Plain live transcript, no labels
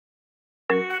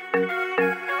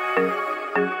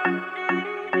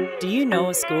you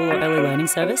know a school or early learning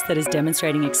service that is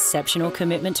demonstrating exceptional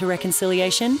commitment to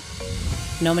reconciliation?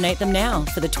 Nominate them now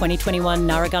for the 2021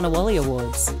 Narragunnawali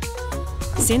Awards.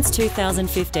 Since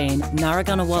 2015,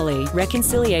 Narragunnawali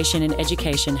Reconciliation in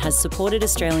Education has supported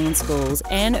Australian schools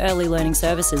and early learning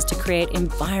services to create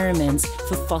environments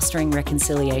for fostering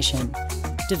reconciliation.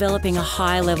 Developing a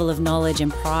high level of knowledge and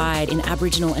pride in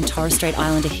Aboriginal and Torres Strait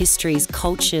Islander histories,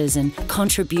 cultures and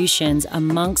contributions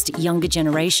amongst younger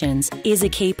generations is a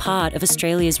key part of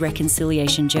Australia's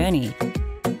reconciliation journey.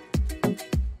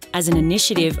 As an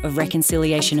initiative of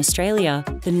Reconciliation Australia,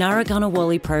 the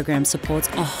Narragunnawali program supports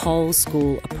a whole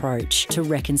school approach to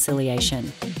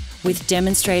reconciliation, with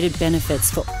demonstrated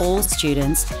benefits for all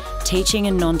students, teaching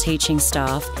and non-teaching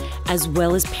staff, as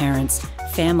well as parents,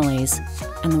 families,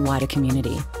 and the wider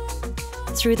community.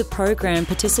 Through the program,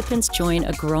 participants join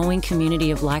a growing community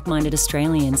of like-minded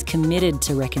Australians committed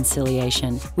to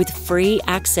reconciliation, with free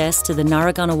access to the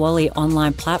Narragunnawali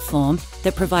online platform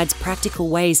that provides practical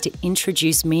ways to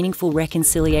introduce meaningful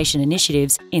reconciliation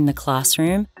initiatives in the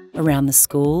classroom, around the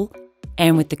school,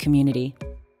 and with the community.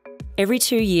 Every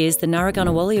 2 years, the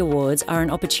Narragunnawali Awards are an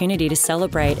opportunity to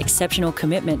celebrate exceptional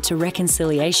commitment to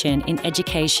reconciliation in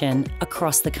education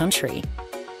across the country.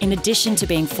 In addition to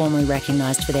being formally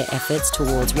recognised for their efforts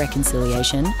towards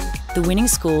reconciliation, the winning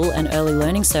school and early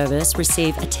learning service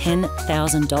receive a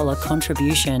 $10,000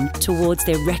 contribution towards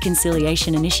their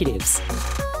reconciliation initiatives.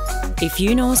 If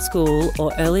you know a school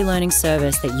or early learning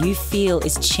service that you feel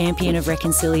is champion of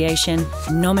reconciliation,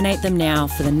 nominate them now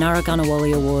for the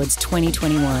Narragunnawali Awards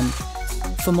 2021.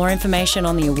 For more information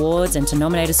on the awards and to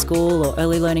nominate a school or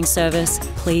early learning service,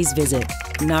 please visit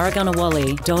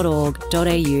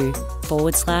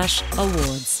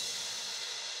narragunnawali.org.au/awards.